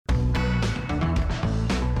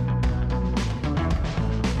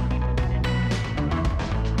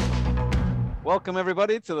Welcome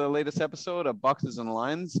everybody to the latest episode of Boxes and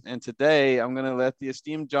Lines. And today I'm going to let the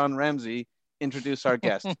esteemed John Ramsey introduce our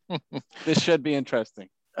guest. This should be interesting.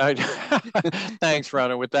 Thanks,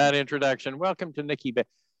 Rona, with that introduction. Welcome to Nikki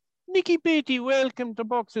Beatty, welcome to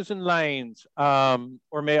Boxes and Lines.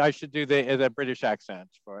 Or I should do the British accent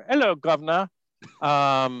for hello, governor.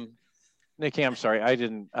 Nikki, I'm sorry, I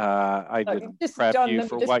didn't prep John, you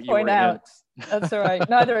for what you were in. That's all right.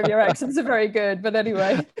 Neither of your accents are very good, but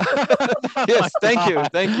anyway. Yes, thank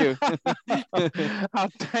you. Oh,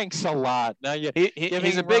 thanks a lot. Now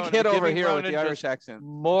he's a big hit over here with the Irish accent.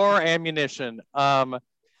 More ammunition.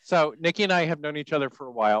 So Nikki and I have known each other for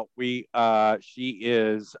a while. She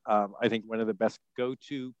is, I think, one of the best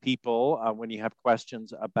go-to people when you have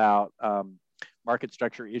questions about market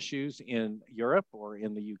structure issues in Europe or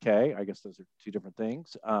in the UK. I guess those are two different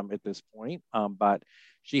things at this point. But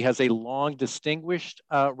she has a long, distinguished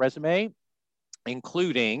resume,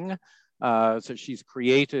 including, so she's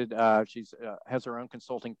created, has her own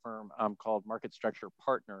consulting firm called Market Structure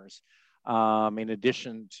Partners. In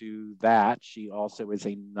addition to that, she also is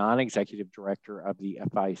a non-executive director of the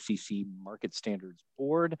FICC Market Standards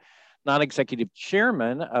Board, non-executive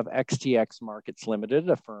chairman of XTX Markets Limited,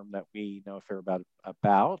 a firm that we know a fair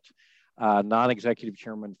about, non-executive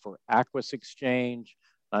chairman for Aquis Exchange,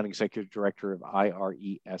 non-executive director of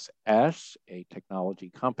IRESS, a technology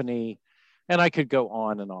company, and I could go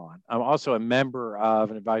on and on. I'm also a member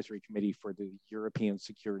of an advisory committee for the European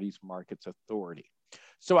Securities Markets Authority.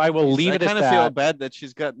 So I will leave it at that. I kind of feel bad that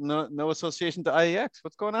she's got no association to IEX.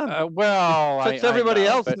 What's going on? Well, such everybody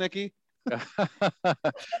else, Nikki.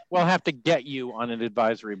 We'll have to get you on an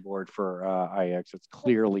advisory board for IEX. It's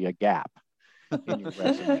clearly a gap in your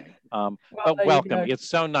resume. But welcome. It's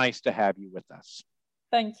so nice to have you with us.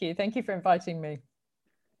 Thank you. Thank you for inviting me.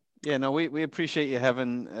 Yeah, no, we appreciate you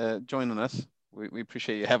having joining us. We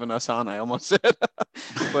appreciate you having us on. I almost said,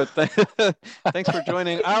 but thanks for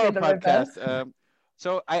joining our podcast.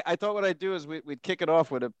 So I thought what I'd do is we'd kick it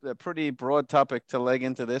off with a pretty broad topic to leg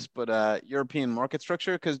into this, but European market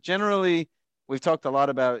structure, because generally we've talked a lot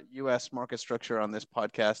about U.S. market structure on this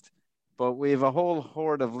podcast, but we have a whole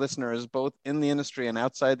horde of listeners both in the industry and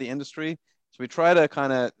outside the industry. So we try to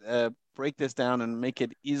kind of break this down and make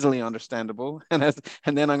it easily understandable. And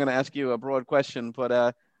then I'm going to ask you a broad question, but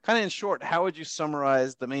kind of in short, how would you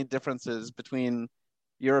summarize the main differences between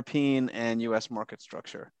European and U.S. market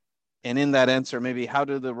structure? And in that answer, maybe how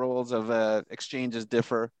do the roles of exchanges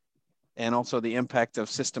differ, and also the impact of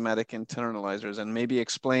systematic internalizers, and maybe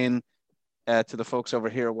explain to the folks over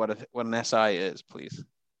here what an SI is, please.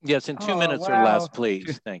 Yes, in 2 minutes or less,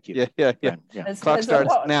 please. Thank you. Yeah. Clock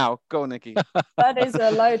starts now. Go, Nikki. That is a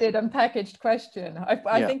loaded and packaged question.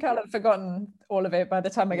 I think I'll have forgotten all of it by the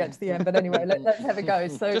time I get to the end. But anyway, let's have a go.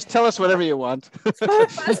 So just tell us whatever you want.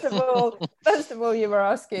 First of all, you were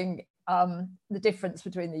asking the difference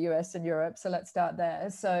between the US and Europe. So let's start there.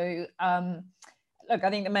 So look, I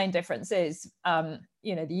think the main difference is,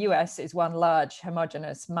 the US is one large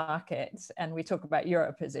homogenous market, and we talk about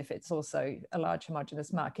Europe as if it's also a large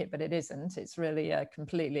homogenous market, but it isn't. It's really a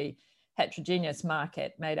completely heterogeneous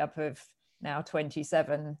market made up of now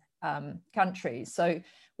 27 countries. So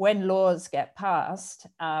when laws get passed,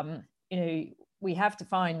 we have to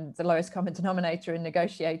find the lowest common denominator in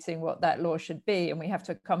negotiating what that law should be, and we have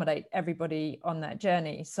to accommodate everybody on that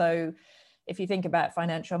journey. So if you think about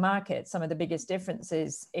financial markets, some of the biggest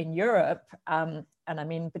differences in Europe, and I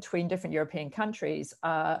mean between different European countries,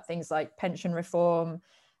 are things like pension reform.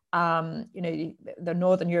 The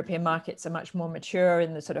Northern European markets are much more mature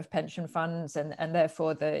in the sort of pension funds, and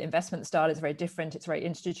therefore the investment style is very different. It's very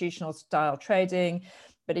institutional style trading.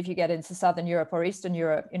 But if you get into Southern Europe or Eastern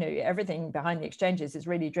Europe, everything behind the exchanges is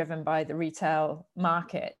really driven by the retail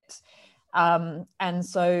market. And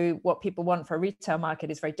so what people want for a retail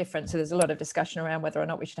market is very different. So there's a lot of discussion around whether or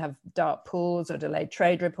not we should have dark pools or delayed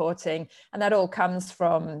trade reporting. And that all comes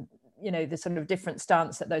from, the sort of different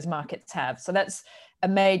stance that those markets have. So that's a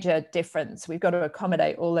major difference. We've got to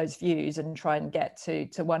accommodate all those views and try and get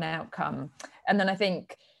to one outcome. And then I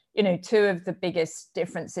think, two of the biggest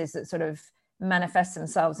differences that sort of manifest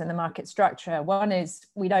themselves in the market structure. One is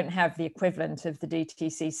we don't have the equivalent of the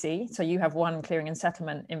DTCC. So you have one clearing and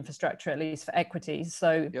settlement infrastructure, at least for equities.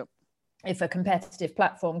 So if a competitive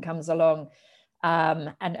platform comes along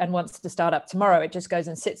and wants to start up tomorrow, it just goes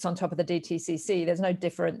and sits on top of the DTCC. There's no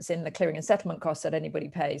difference in the clearing and settlement costs that anybody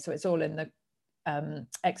pays. So it's all in the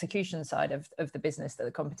execution side of the business that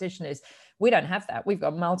the competition is. We don't have that. We've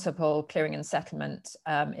got multiple clearing and settlement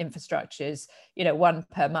infrastructures, one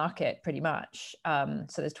per market pretty much.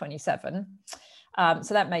 So there's 27.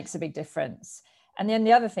 So that makes a big difference. And then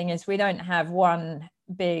the other thing is we don't have one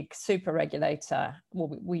big super regulator.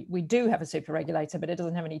 Well, we do have a super regulator, but it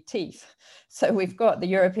doesn't have any teeth. So we've got the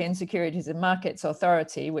European Securities and Markets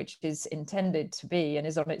Authority, which is intended to be and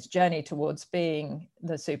is on its journey towards being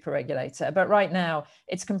the super regulator. But right now,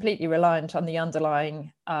 it's completely reliant on the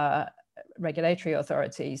underlying regulatory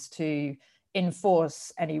authorities to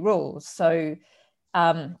enforce any rules. So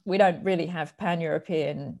we don't really have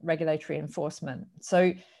pan-European regulatory enforcement.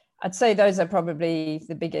 So I'd say those are probably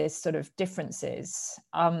the biggest sort of differences.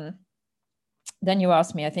 Then you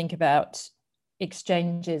asked me, I think, about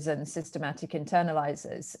exchanges and systematic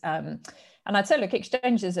internalizers. And I'd say, look,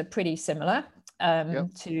 exchanges are pretty similar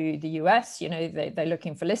to the US. You know, they're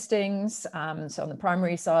looking for listings. So on the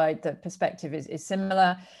primary side, the perspective is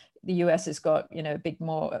similar. The US has got, you know, a big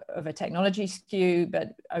more of a technology skew,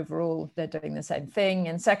 but overall they're doing the same thing.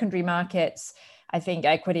 In secondary markets, I think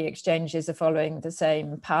equity exchanges are following the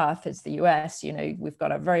same path as the US. You know, we've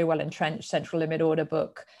got a very well entrenched central limit order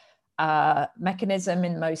book mechanism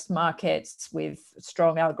in most markets with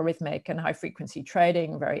strong algorithmic and high frequency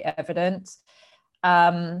trading, very evident.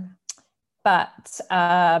 But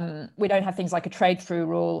we don't have things like a trade through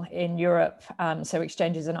rule in Europe. So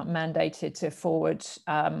exchanges are not mandated to forward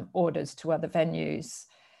orders to other venues.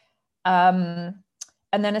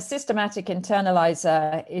 And then a systematic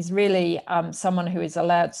internalizer is really someone who is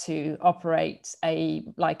allowed to operate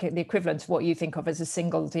the equivalent of what you think of as a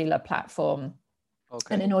single dealer platform.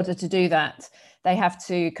 Okay. And in order to do that, they have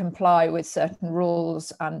to comply with certain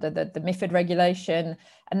rules under the MiFID regulation.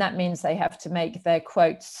 And that means they have to make their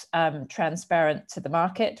quotes transparent to the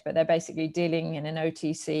market, but they're basically dealing in an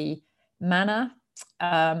OTC manner.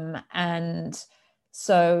 And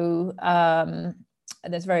so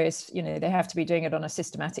there's various, you know, they have to be doing it on a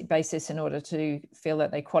systematic basis in order to feel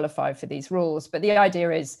that they qualify for these rules. But the idea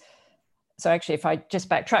is, so actually, if I just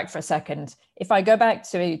backtrack for a second, if I go back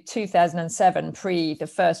to 2007, pre the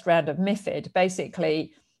first round of MiFID,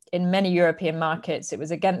 basically in many European markets, it was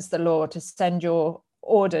against the law to send your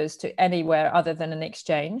orders to anywhere other than an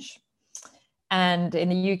exchange. And in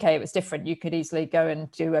the UK, it was different. You could easily go and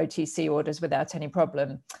do OTC orders without any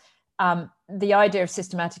problem. The idea of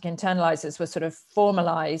systematic internalizers was sort of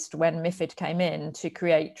formalized when MiFID came in to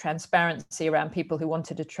create transparency around people who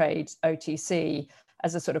wanted to trade OTC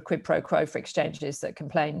as a sort of quid pro quo for exchanges that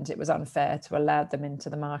complained it was unfair to allow them into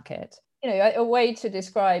the market. You know, a way to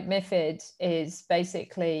describe MiFID is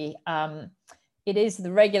basically, it is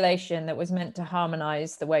the regulation that was meant to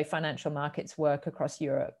harmonize the way financial markets work across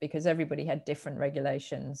Europe, because everybody had different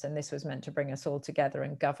regulations, and this was meant to bring us all together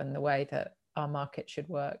and govern the way that our market should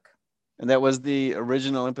work. And that was the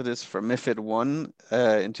original impetus for MiFID 1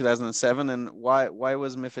 in 2007. And why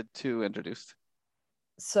was MiFID 2 introduced?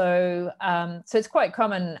 So it's quite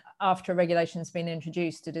common after regulation's been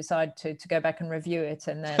introduced to decide to go back and review it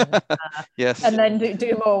and then yes, and then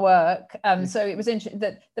do more work. So it was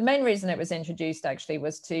the main reason it was introduced actually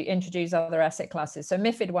was to introduce other asset classes. So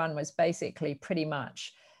MiFID 1 was basically pretty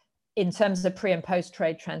much, in terms of pre and post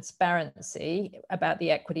trade transparency about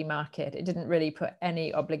the equity market, it didn't really put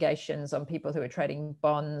any obligations on people who are trading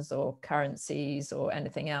bonds or currencies or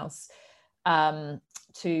anything else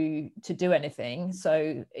to do anything.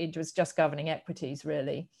 So it was just governing equities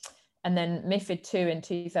really. And then MiFID 2 in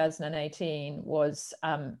 2018 was,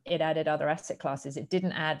 it added other asset classes. It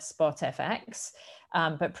didn't add spot FX,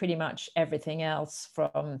 but pretty much everything else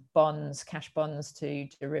from bonds, cash bonds to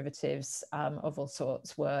derivatives of all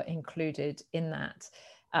sorts were included in that,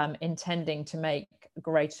 intending to make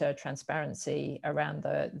greater transparency around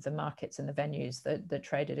the markets and the venues that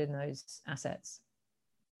traded in those assets.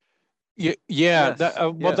 Yeah, yes.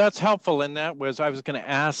 Well, that's helpful. And that was, I was going to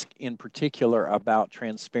ask in particular about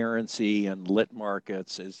transparency and lit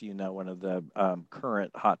markets. As you know, one of the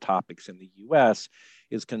current hot topics in the US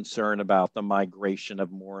is concern about the migration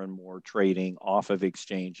of more and more trading off of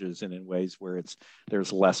exchanges and in ways where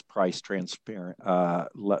there's less price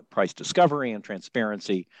discovery and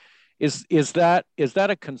transparency. Is that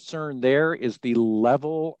a concern there? Is the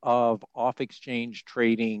level of off-exchange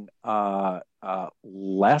trading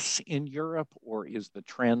less in Europe, or is the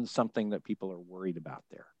trend something that people are worried about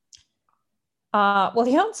there? Well,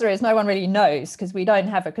 the answer is no one really knows, because we don't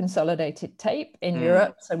have a consolidated tape in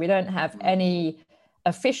Europe. So we don't have any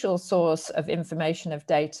official source of information of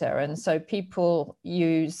data. And so people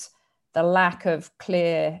use the lack of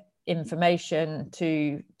clear information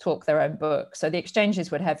to talk their own book. So the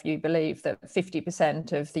exchanges would have you believe that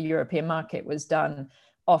 50% of the European market was done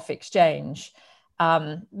off exchange.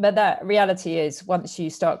 But that reality is, once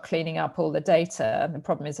you start cleaning up all the data, and the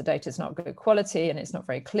problem is the data is not good quality and it's not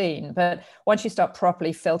very clean, but once you start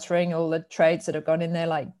properly filtering all the trades that have gone in there,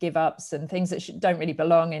 like give ups and things that don't really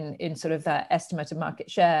belong in sort of that estimate of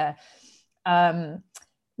market share,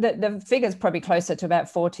 the figure's probably closer to about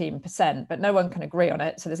 14%, but no one can agree on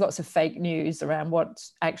it. So there's lots of fake news around what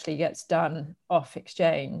actually gets done off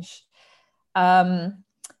exchange.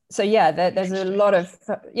 So yeah, there's a lot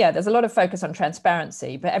of focus on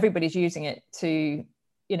transparency, but everybody's using it to,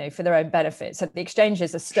 for their own benefit. So the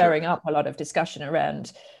exchanges are stirring up a lot of discussion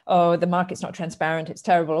around, oh, the market's not transparent, it's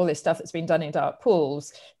terrible, all this stuff that's been done in dark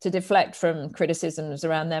pools, to deflect from criticisms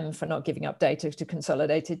around them for not giving up data to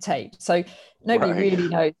consolidated tape. So nobody really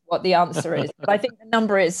knows what the answer is. But I think the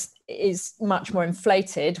number is much more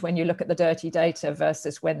inflated when you look at the dirty data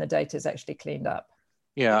versus when the data is actually cleaned up.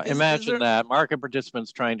 Yeah, imagine that market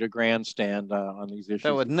participants trying to grandstand on these issues.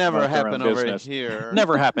 That would never happen over here.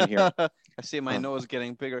 Never happen here. I see my nose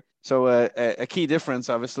getting bigger. So a key difference,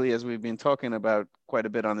 obviously, as we've been talking about quite a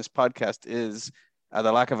bit on this podcast, is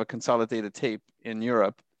the lack of a consolidated tape in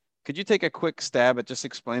Europe. Could you take a quick stab at just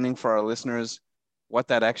explaining for our listeners what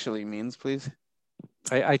that actually means, please?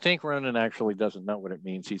 I think Ronan actually doesn't know what it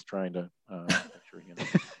means. He's trying to make sure he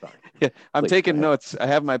knows. Sorry. Yeah, I'm taking notes. I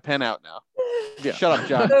have my pen out now. Yeah. Shut up,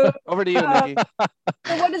 John. So, over to you, Nikki.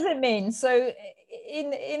 So what does it mean? So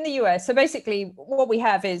in the US, so basically what we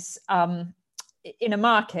have is in a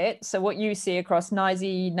market, so what you see across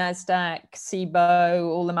NYSE, NASDAQ, CBOE,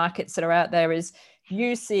 all the markets that are out there, is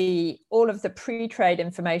you see all of the pre-trade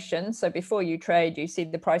information. So before you trade, you see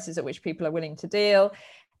the prices at which people are willing to deal.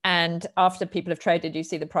 And after people have traded, you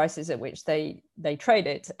see the prices at which they trade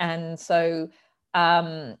it. And so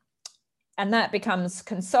and that becomes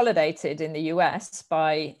consolidated in the US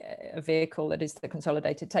by a vehicle that is the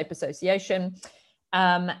Consolidated Tape Association.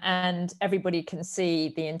 And everybody can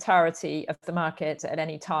see the entirety of the market at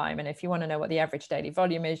any time. And if you want to know what the average daily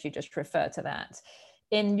volume is, you just refer to that.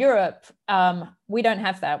 In Europe, we don't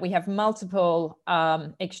have that. We have multiple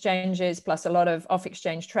exchanges plus a lot of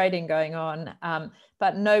off-exchange trading going on,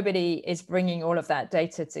 but nobody is bringing all of that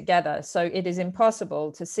data together. So it is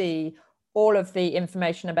impossible to see all of the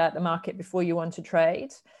information about the market before you want to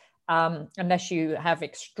trade, unless you have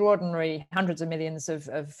extraordinary hundreds of millions of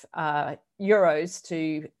euros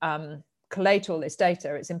to collate all this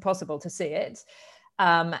data. It's impossible to see it.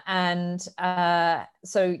 So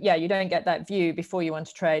yeah, you don't get that view before you want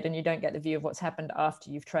to trade, and you don't get the view of what's happened after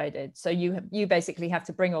you've traded. So you basically have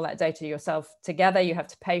to bring all that data yourself together. You have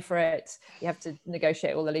to pay for it. You have to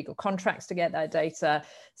negotiate all the legal contracts to get that data.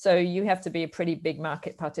 So you have to be a pretty big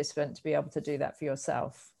market participant to be able to do that for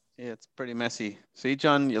yourself. Yeah, it's pretty messy. See,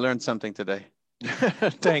 John, you learned something today.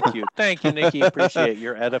 Thank you, Nikki. Appreciate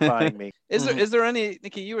your edifying me. Is there any,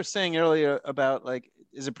 Nikki? You were saying earlier about, like,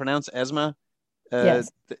 is it pronounced ESMA?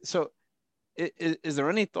 Yes. So is there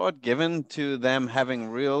any thought given to them having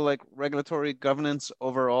real, like, regulatory governance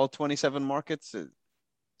over all 27 markets,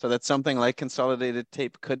 so that something like consolidated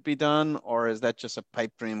tape could be done, or is that just a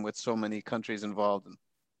pipe dream with so many countries involved?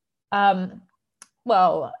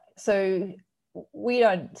 Well, so we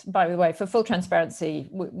don't, by the way, for full transparency,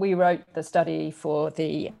 we wrote the study for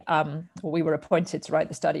the, we were appointed to write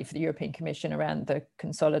the study for the European Commission around the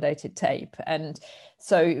consolidated tape. And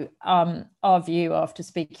so our view, after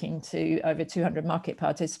speaking to over 200 market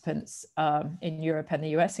participants in Europe and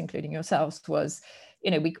the US, including yourselves, was,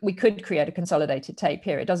 we could create a consolidated tape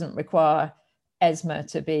here. It doesn't require ESMA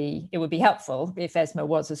to be, it would be helpful if ESMA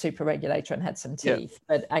was a super regulator and had some teeth,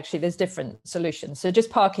 but actually there's different solutions. So just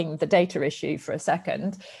parking the data issue for a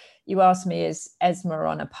second, you asked me, is ESMA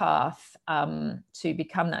on a path to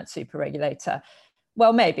become that super regulator?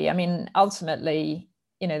 Well, maybe. I mean, ultimately,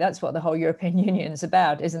 that's what the whole European Union is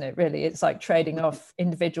about, isn't it, really? It's like trading off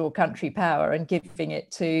individual country power and giving it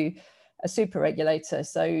to a super regulator.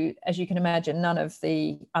 So as you can imagine, none of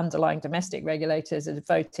the underlying domestic regulators are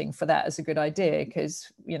voting for that as a good idea,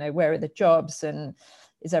 because, where are the jobs, and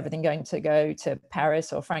is everything going to go to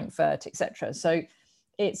Paris or Frankfurt, etc. So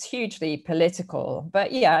it's hugely political.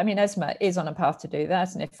 But yeah, I mean, ESMA is on a path to do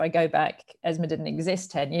that. And if I go back, ESMA didn't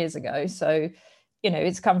exist 10 years ago. So,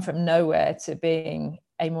 it's come from nowhere to being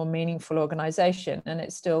a more meaningful organization, and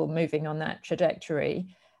it's still moving on that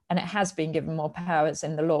trajectory. And it has been given more powers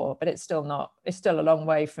in the law, but it's still a long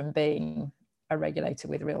way from being a regulator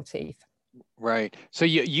with real teeth. Right. So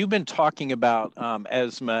you've been talking about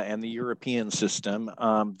ESMA and the European system.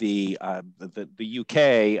 The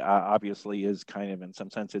UK obviously is kind of, in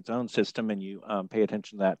some sense, its own system, and you pay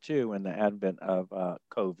attention to that too. And the advent of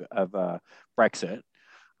Brexit,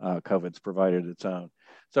 COVID's provided its own.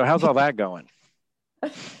 So how's all that going?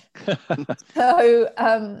 So,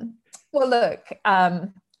 well, look,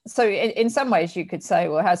 so in some ways you could say,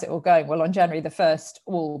 well, how's it all going? Well, on January the 1st,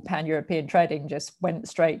 all pan-European trading just went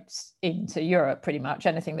straight into Europe, pretty much,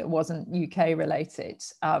 anything that wasn't UK related.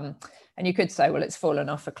 And you could say, well, it's fallen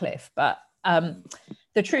off a cliff. But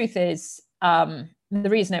the truth is, the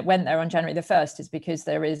reason it went there on January the 1st is because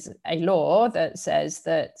there is a law that says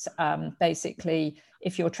that basically,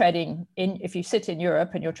 if you're trading if you sit in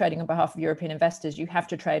Europe and you're trading on behalf of European investors, you have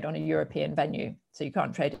to trade on a European venue. So you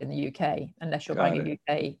can't trade in the UK unless you're buying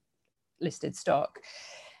a UK listed stock.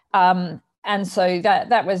 And so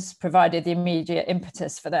that was provided the immediate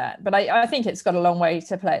impetus for that. But I think it's got a long way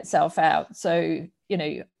to play itself out. So, you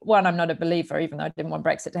know, one, I'm not a believer, even though I didn't want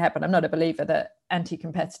Brexit to happen, I'm not a believer that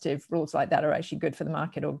anti-competitive rules like that are actually good for the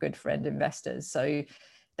market or good for end investors. So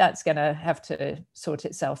that's going to have to sort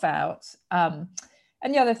itself out.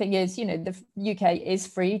 And the other thing is, you know, the UK is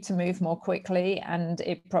free to move more quickly, and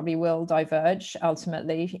it probably will diverge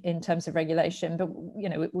ultimately in terms of regulation. But, you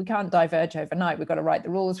know, we can't diverge overnight. We've got to write the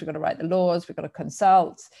rules, we've got to write the laws, we've got to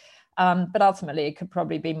consult. But ultimately, it could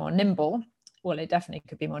probably be more nimble. Well, it definitely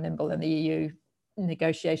could be more nimble than the EU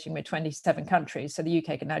negotiation with 27 countries. So the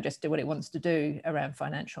UK can now just do what it wants to do around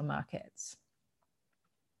financial markets.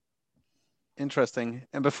 Interesting.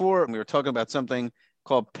 And before, we were talking about something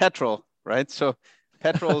called petrol, right? So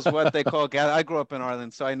petrol is what they call gas. I grew up in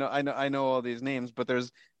Ireland, so I know all these names. But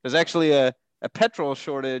there's actually a petrol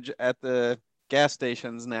shortage at the gas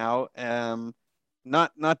stations now.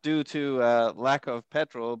 Not due to lack of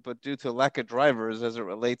petrol, but due to lack of drivers as it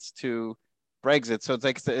relates to Brexit. So it's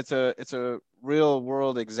like it's a real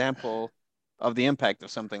world example of the impact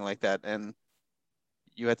of something like that, and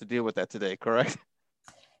you had to deal with that today, correct?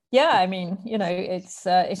 Yeah, I mean, you know, it's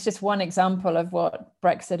just one example of what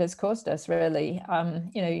Brexit has caused us, really.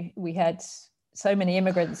 You know, we had so many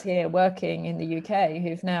immigrants here working in the UK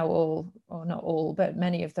who've now all, or not all, but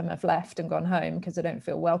many of them have left and gone home because they don't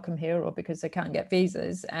feel welcome here or because they can't get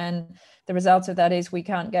visas. And the result of that is we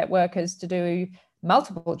can't get workers to do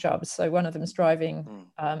multiple jobs. So one of them's driving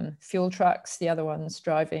fuel trucks, the other one's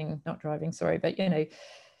but, you know,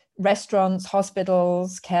 restaurants,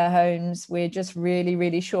 hospitals, care homes. We're just really,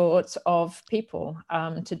 really short of people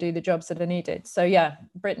to do the jobs that are needed. So yeah,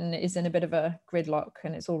 Britain is in a bit of a gridlock,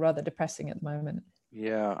 and it's all rather depressing at the moment.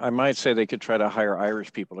 Yeah, I might say they could try to hire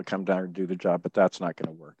Irish people to come down and do the job, but that's not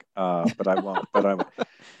going to work. But I won't. But I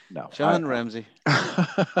no. John Ramsey.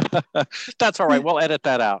 That's all right. We'll edit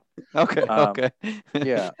that out. Okay. Okay.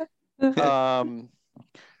 Yeah.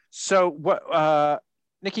 So what,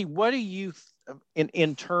 Nikki? What do you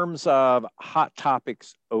in terms of hot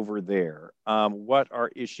topics over there? What are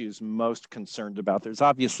issues most concerned about? There's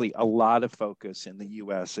obviously a lot of focus in the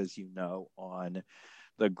U.S., as you know, on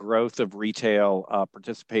the growth of retail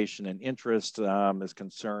participation and interest. Is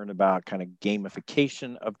concerned about kind of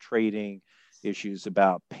gamification of trading, issues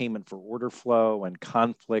about payment for order flow and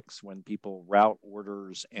conflicts when people route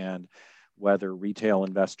orders, and whether retail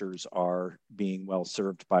investors are being well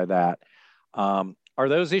served by that. Are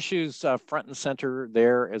those issues front and center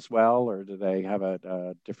there as well, or do they have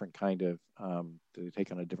a different kind of, do they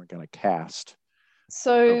take on a different kind of cast?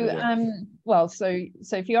 So,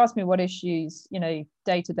 so if you ask me what issues, you know,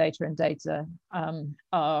 data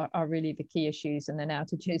are really the key issues, and then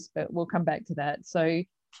outages, but we'll come back to that. So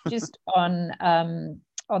just on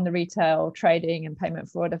the retail trading and payment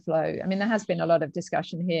for order flow, I mean, there has been a lot of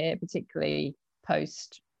discussion here, particularly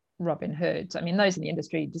post Robinhood. I mean, those in the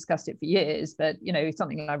industry discussed it for years, but, you know,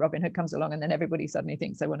 something like Robinhood comes along and then everybody suddenly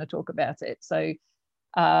thinks they want to talk about it. So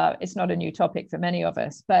it's not a new topic for many of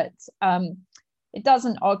us, but it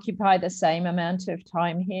doesn't occupy the same amount of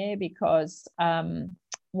time here because actually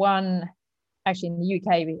in the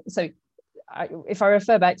UK, so if I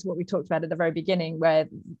refer back to what we talked about at the very beginning, where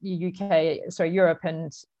Europe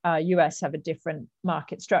and US have a different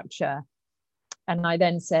market structure. And I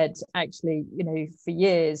then said, actually, you know, for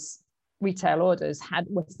years, retail orders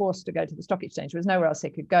were forced to go to the stock exchange. There was nowhere else they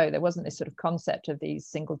could go. There wasn't this sort of concept of these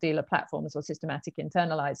single dealer platforms or systematic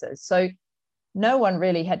internalizers. So no one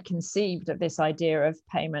really had conceived of this idea of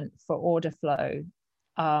payment for order flow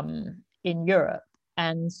in Europe.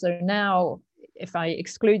 And so now, if I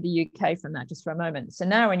exclude the UK from that just for a moment, so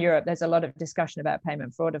now in Europe, there's a lot of discussion about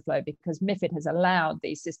payment for order flow because MiFID has allowed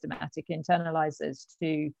these systematic internalizers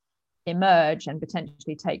to emerge and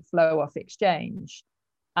potentially take flow off exchange.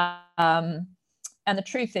 And the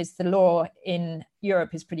truth is the law in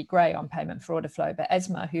Europe is pretty grey on payment for order flow, but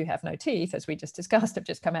ESMA, who have no teeth, as we just discussed, have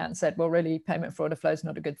just come out and said, well, really, payment for order flow is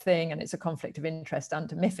not a good thing and it's a conflict of interest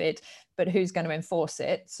under MiFID, but who's going to enforce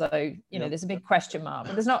it? So, you know, there's a big question mark,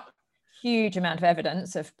 but there's not huge amount of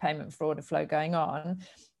evidence of payment for order flow going on.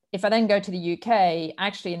 If I then go to the UK,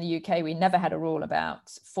 actually in the UK, we never had a rule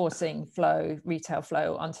about forcing retail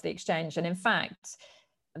flow onto the exchange. And in fact,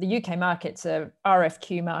 the UK market's a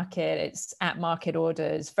RFQ market, it's at market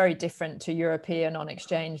orders, very different to European on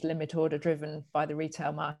exchange limit order driven by the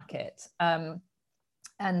retail market.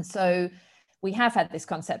 And so we have had this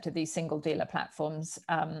concept of these single dealer platforms,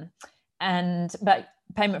 but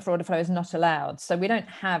payment for order flow is not allowed. So we don't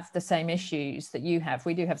have the same issues that you have.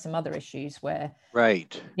 We do have some other issues where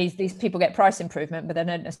these people get price improvement, but they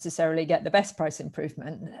don't necessarily get the best price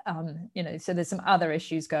improvement. So there's some other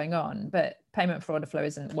issues going on, but payment for order flow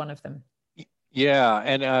isn't one of them. Yeah,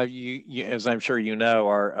 and you, as I'm sure you know,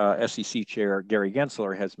 our SEC chair, Gary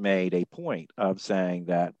Gensler, has made a point of saying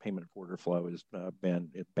that payment for order flow has been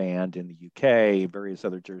banned in the UK, various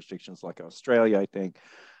other jurisdictions like Australia, I think,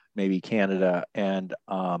 maybe Canada. And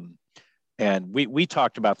we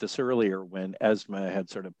talked about this earlier when ESMA had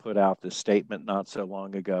sort of put out this statement not so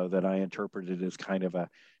long ago that I interpreted as kind of a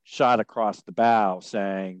shot across the bow,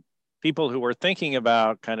 saying people who are thinking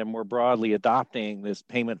about kind of more broadly adopting this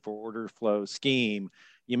payment for order flow scheme,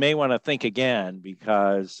 you may want to think again,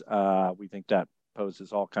 because we think that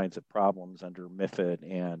poses all kinds of problems under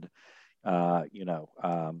MiFID, and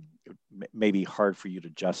may be hard for you to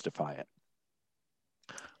justify it.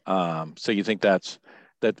 So you think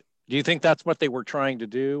do you think that's what they were trying to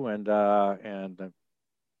do? And the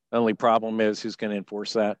only problem is who's going to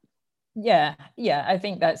enforce that? Yeah, I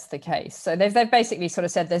think that's the case. So they've basically sort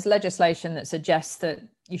of said there's legislation that suggests that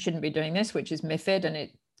you shouldn't be doing this, which is MiFID, and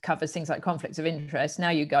it covers things like conflicts of interest. Now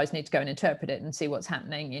you guys need to go and interpret it and see what's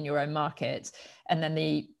happening in your own market. And then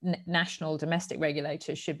the national domestic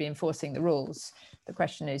regulators should be enforcing the rules. The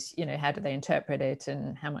question is, how do they interpret it,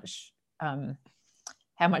 and how much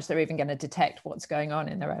they're even going to detect what's going on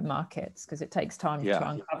in their own markets, because it takes time to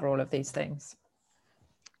uncover all of these things.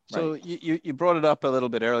 So you brought it up a little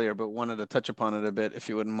bit earlier, but wanted to touch upon it a bit, if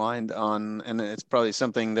you wouldn't mind, and it's probably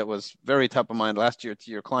something that was very top of mind last year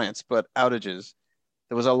to your clients, but outages.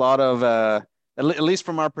 There was a lot of, at least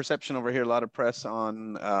from our perception over here, a lot of press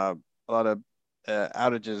on a lot of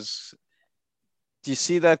outages. Do you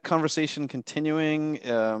see that conversation continuing?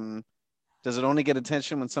 Does it only get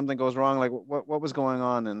attention when something goes wrong? Like what was going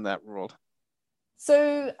on in that world?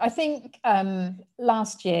 So I think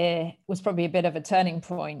last year was probably a bit of a turning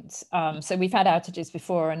point. So we've had outages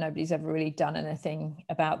before and nobody's ever really done anything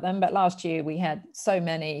about them. But last year we had so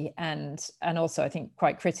many, and also I think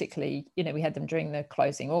quite critically, we had them during the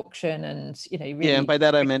closing auction, and really. Yeah, and by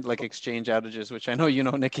that I meant like exchange outages, which I know you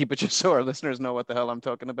know, Nikki, but just so our listeners know what the hell I'm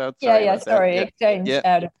talking about. Sorry, exchange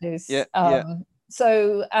outages.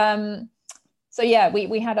 So yeah,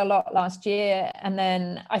 we had a lot last year, and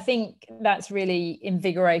then I think that's really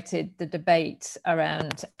invigorated the debate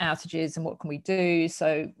around outages and what can we do.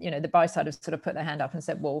 So the buy side has sort of put their hand up and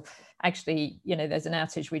said, well, actually, there's an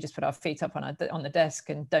outage. We just put our feet up on the desk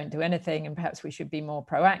and don't do anything, and perhaps we should be more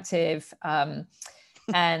proactive.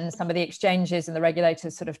 And some of the exchanges and the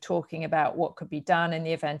regulators sort of talking about what could be done in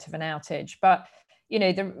the event of an outage. But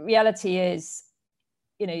the reality is,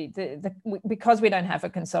 because we don't have a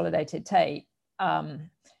consolidated tape.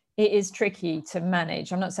 It is tricky to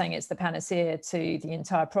manage. I'm not saying it's the panacea to the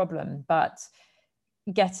entire problem, but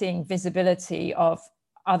getting visibility of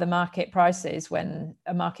other market prices when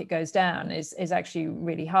a market goes down is actually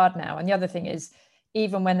really hard now. And the other thing is,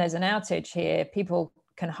 even when there's an outage here, people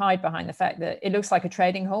can hide behind the fact that it looks like a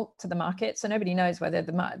trading halt to the market. So nobody knows whether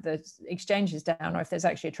the exchange is down or if there's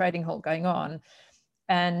actually a trading halt going on.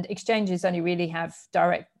 And exchanges only really have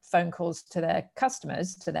direct phone calls to their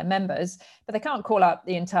customers, to their members, but they can't call up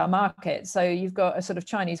the entire market. So you've got a sort of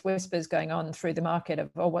Chinese whispers going on through the market of,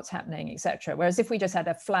 what's happening, etc. Whereas if we just had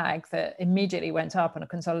a flag that immediately went up on a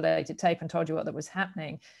consolidated tape and told you what that was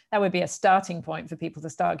happening, that would be a starting point for people to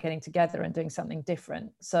start getting together and doing something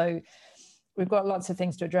different. So we've got lots of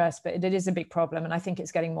things to address, but it is a big problem, and I think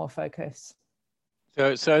it's getting more focus.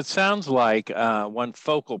 So it sounds like one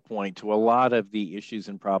focal point to a lot of the issues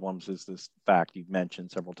and problems is this fact you've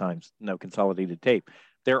mentioned several times, no consolidated tape.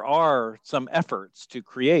 There are some efforts to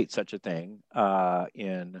create such a thing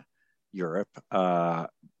in Europe,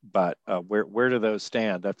 but where do those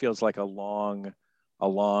stand? That feels like a long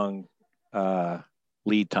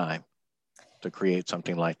lead time to create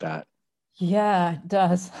something like that. Yeah, it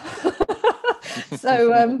does.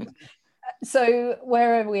 So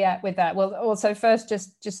where are we at with that? Well, also first,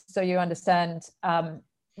 just so you understand,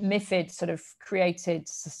 MiFID sort of created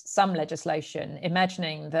some legislation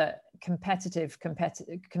imagining that competitive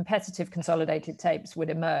consolidated tapes would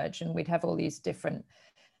emerge, and we'd have all these different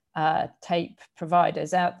tape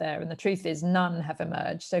providers out there, and the truth is none have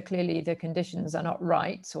emerged. So clearly the conditions are not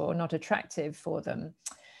right or not attractive for them.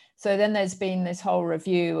 So then there's been this whole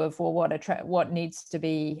review of, well, what needs to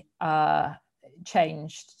be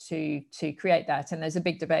changed to create that. And there's a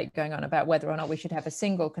big debate going on about whether or not we should have a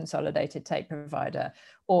single consolidated tape provider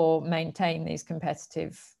or maintain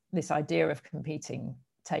this idea of competing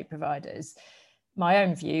tape providers. My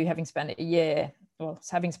own view, having spent a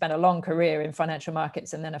long career in financial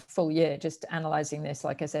markets and then a full year just analyzing this,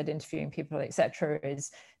 like I said, interviewing people, etc.,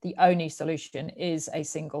 is the only solution is a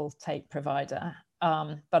single tape provider.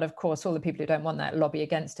 But of course, all the people who don't want that lobby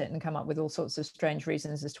against it and come up with all sorts of strange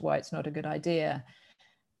reasons as to why it's not a good idea.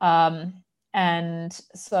 And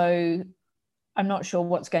so I'm not sure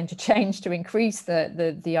what's going to change to increase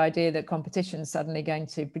the idea that competition is suddenly going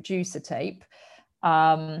to produce a tape.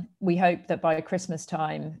 We hope that by Christmas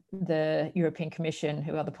time, the European Commission,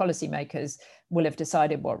 who are the policymakers, will have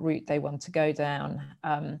decided what route they want to go down.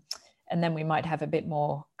 And then we might have a bit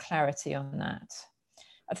more clarity on that.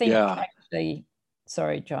 I think actually,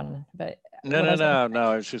 sorry, John, but no.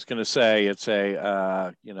 I was just going to say it's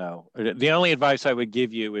the only advice I would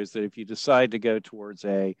give you is that if you decide to go towards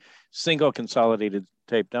a single consolidated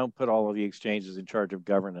tape, don't put all of the exchanges in charge of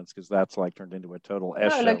governance, because that's like turned into a total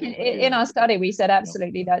S show. Look, in our study, we said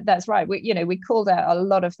absolutely that's right. We called out a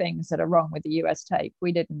lot of things that are wrong with the US tape.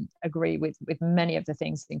 We didn't agree with many of the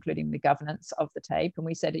things, including the governance of the tape. And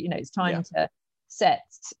we said, it's time to set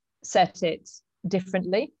it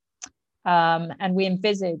differently. And we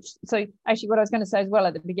envisaged, so actually what I was going to say as well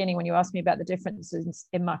at the beginning when you asked me about the differences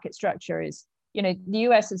in market structure is, the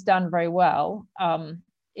US has done very well.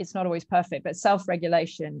 It's not always perfect, but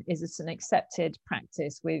self-regulation is an accepted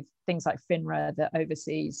practice with things like FINRA that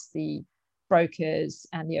oversees the brokers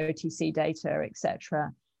and the OTC data,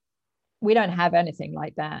 etc. We don't have anything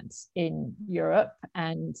like that in Europe,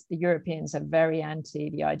 and the Europeans are very anti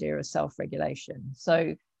the idea of self-regulation.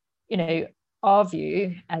 So, our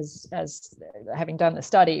view, as having done the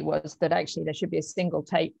study, was that actually there should be a single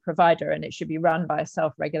tape provider and it should be run by a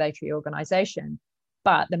self-regulatory organization.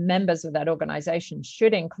 But the members of that organization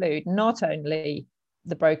should include not only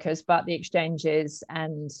the brokers, but the exchanges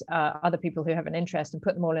and other people who have an interest, and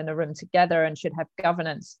put them all in a room together, and should have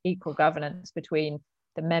equal governance between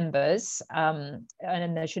the members. And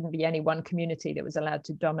there shouldn't be any one community that was allowed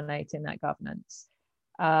to dominate in that governance.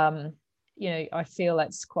 I feel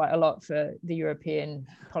that's quite a lot for the European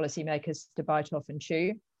policymakers to bite off and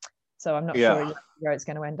chew. So I'm not sure where it's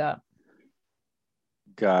going to end up.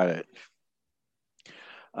 Got it.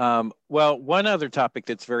 Well, one other topic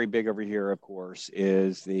that's very big over here, of course,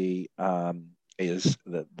 is the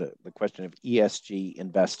question of ESG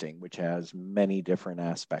investing, which has many different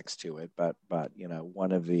aspects to it. But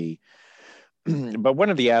one of the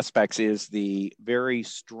aspects is the very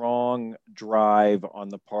strong drive on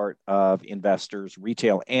the part of investors,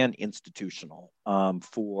 retail and institutional,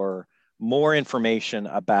 for more information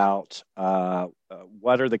about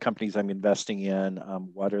what are the companies I'm investing in,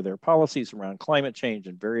 what are their policies around climate change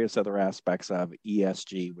and various other aspects of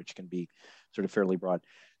ESG, which can be sort of fairly broad.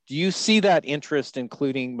 Do you see that interest,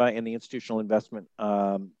 including in the institutional investment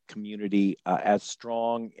community, as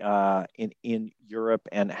strong in Europe,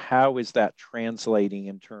 and how is that translating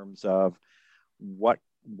in terms of what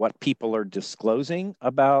people are disclosing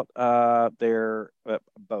about their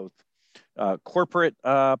both corporate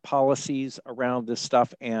policies around this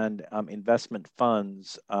stuff and investment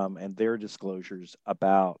funds and their disclosures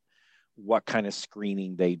about what kind of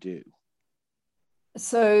screening they do?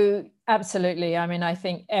 So absolutely. I mean, I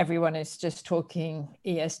think everyone is just talking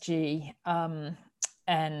ESG, and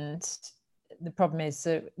the problem is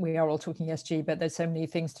that we are all talking ESG, but there's so many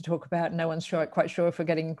things to talk about. No one's quite sure if we're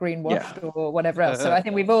getting greenwashed or whatever else. So I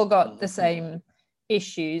think we've all got the same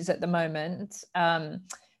issues at the moment. And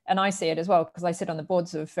I see it as well, because I sit on the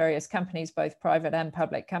boards of various companies, both private and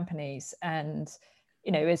public companies. And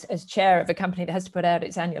as chair of a company that has to put out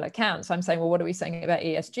its annual accounts, I'm saying, well, what are we saying about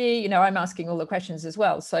ESG? I'm asking all the questions as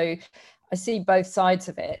well. So I see both sides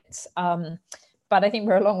of it. But I think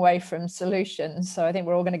we're a long way from solutions. So I think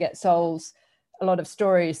we're all going to get sold a lot of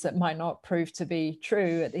stories that might not prove to be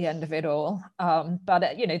true at the end of it all.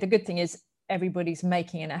 But the good thing is everybody's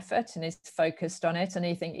making an effort and is focused on it. And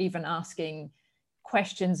I think even asking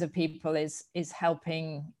questions of people is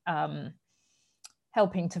helping to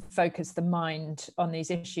focus the mind on these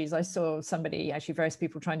issues. I saw actually various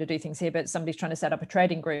people trying to do things here, but somebody's trying to set up a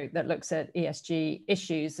trading group that looks at ESG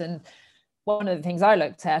issues. And one of the things I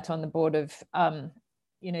looked at on the board of an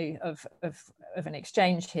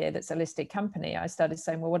exchange here that's a listed company, I started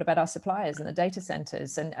saying, well, what about our suppliers and the data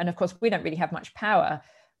centers? And of course, we don't really have much power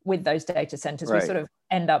with those data centers. Right. We sort of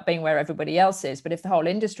end up being where everybody else is. But if the whole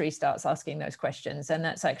industry starts asking those questions, then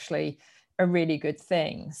that's actually a really good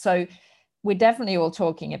thing. So we're definitely all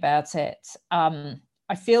talking about it.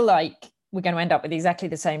 I feel like we're going to end up with exactly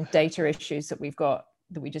the same data issues that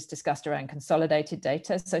we just discussed around consolidated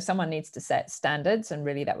data. So someone needs to set standards, and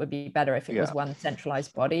really that would be better if it was one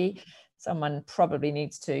centralized body. Someone probably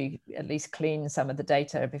needs to at least clean some of the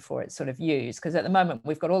data before it's sort of used, because at the moment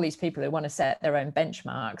we've got all these people who want to set their own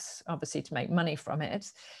benchmarks, obviously to make money from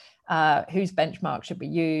it, whose benchmark should we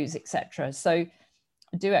use, etc. So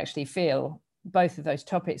I do actually feel both of those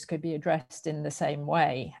topics could be addressed in the same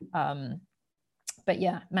way. But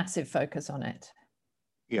yeah, massive focus on it.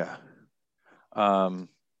 Yeah.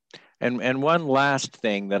 And one last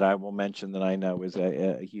thing that I will mention that I know is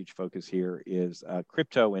a huge focus here is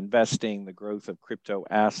crypto investing, the growth of crypto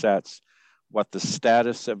assets, what the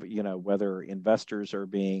status of, whether investors are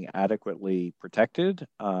being adequately protected.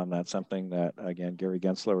 That's something that, again, Gary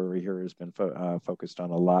Gensler over here has been focused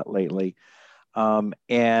on a lot lately. And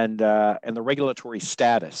the regulatory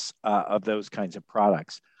status of those kinds of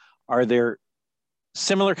products. Are there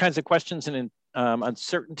similar kinds of questions and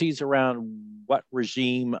uncertainties around what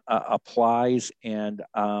regime applies, and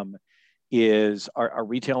are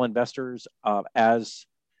retail investors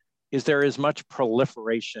is there as much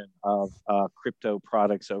proliferation of crypto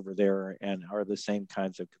products over there, and are the same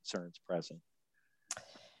kinds of concerns present?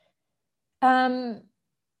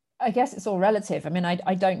 I guess it's all relative. I mean,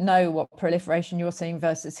 I don't know what proliferation you're seeing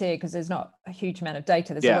versus here, because there's not a huge amount of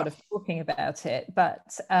data. There's a lot of talking about it, but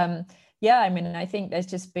yeah, I mean, I think there's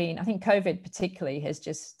just been, I think COVID particularly has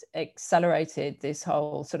just accelerated this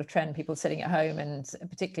whole sort of trend, people sitting at home, and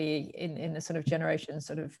particularly in the sort of generation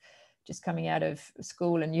sort of just coming out of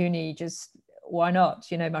school and uni, just why not?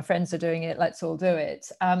 My friends are doing it, let's all do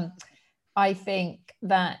it. I think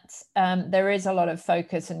that there is a lot of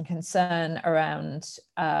focus and concern around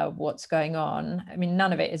what's going on. I mean,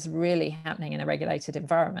 none of it is really happening in a regulated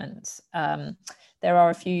environment. There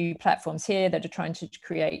are a few platforms here that are trying to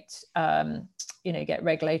create, get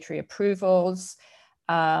regulatory approvals.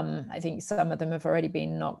 I think some of them have already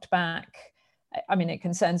been knocked back. I mean, it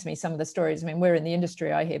concerns me, some of the stories. I mean, we're in the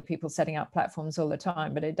industry, I hear people setting up platforms all the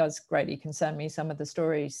time, but it does greatly concern me, some of the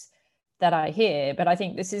stories that I hear. But I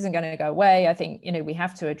think this isn't going to go away. I think, we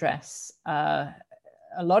have to address a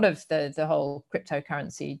lot of the whole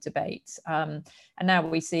cryptocurrency debate. And now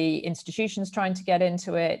we see institutions trying to get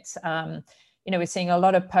into it. We're seeing a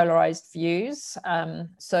lot of polarized views.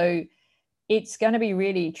 So it's going to be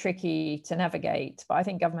really tricky to navigate, but I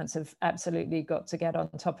think governments have absolutely got to get on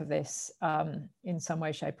top of this in some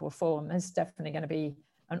way, shape or form. There's definitely going to be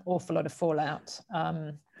an awful lot of fallout.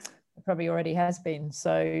 It probably already has been.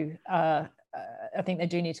 So I think they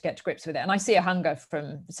do need to get to grips with it. And I see a hunger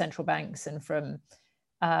from central banks and from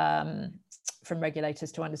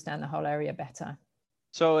regulators to understand the whole area better.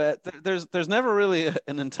 So there's never really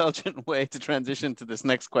an intelligent way to transition to this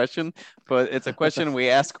next question, but it's a question we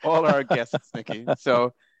ask all our guests, Nikki.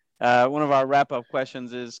 So one of our wrap-up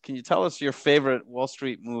questions is, can you tell us your favorite Wall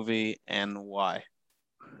Street movie and why?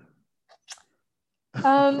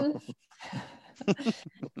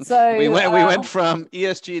 So we went from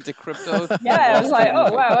ESG to crypto. Yeah, I was like,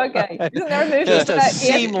 oh wow, okay. Isn't there a movie just a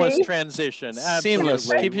seamless ESG? transition?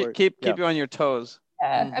 Seamless. Keep you on your toes.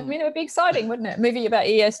 Yeah, I mean, it would be exciting, wouldn't it? A movie about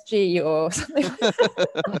ESG or something.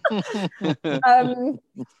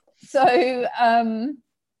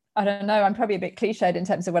 I don't know. I'm probably a bit cliched in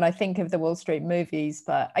terms of when I think of the Wall Street movies,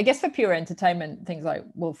 but I guess for pure entertainment, things like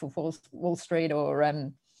Wolf of Wall Street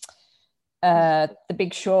or The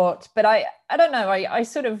Big Short. But I don't know. I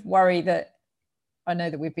sort of worry that, I know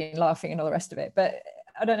that we've been laughing and all the rest of it, but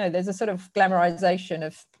I don't know. There's a sort of glamorization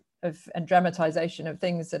of and dramatization of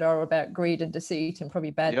things that are about greed and deceit and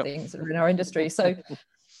probably bad things that are in our industry. So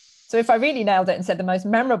if I really nailed it and said the most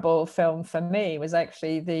memorable film for me was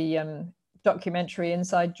actually the documentary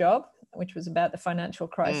Inside Job, which was about the financial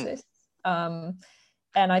crisis. And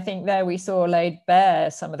I think there we saw laid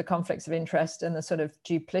bare some of the conflicts of interest and the sort of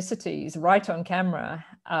duplicities right on camera.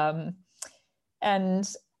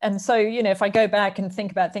 And so, if I go back and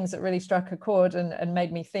think about things that really struck a chord and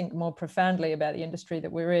made me think more profoundly about the industry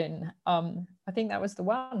that we're in, I think that was the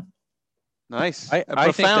one. Nice. A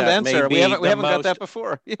profound answer. We haven't got that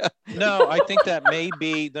before. Yeah. No, I think that may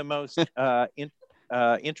be the most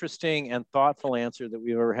interesting and thoughtful answer that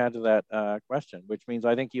we've ever had to that question, which means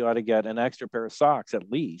I think you ought to get an extra pair of socks at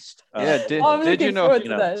least. Did you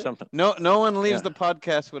know something? No one leaves the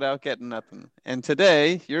podcast without getting nothing. And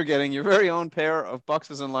today you're getting your very own pair of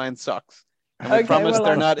Boxes and Lines socks. And we Okay, promise well,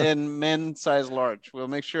 they're not in men size large. We'll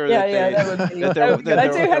make sure yeah, that that would be. they're I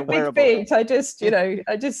do have big wearable. feet. I just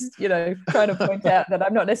try to point out that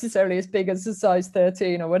I'm not necessarily as big as a size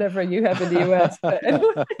 13 or whatever you have in the US. But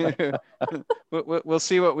anyway. We'll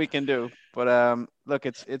see what we can do. But look,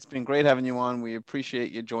 it's been great having you on. We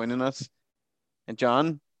appreciate you joining us. And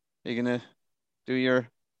John, are you gonna do your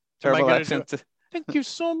terrible accent? Thank you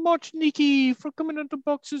so much, Nikki, for coming into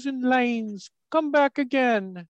Boxes and Lanes. Come back again.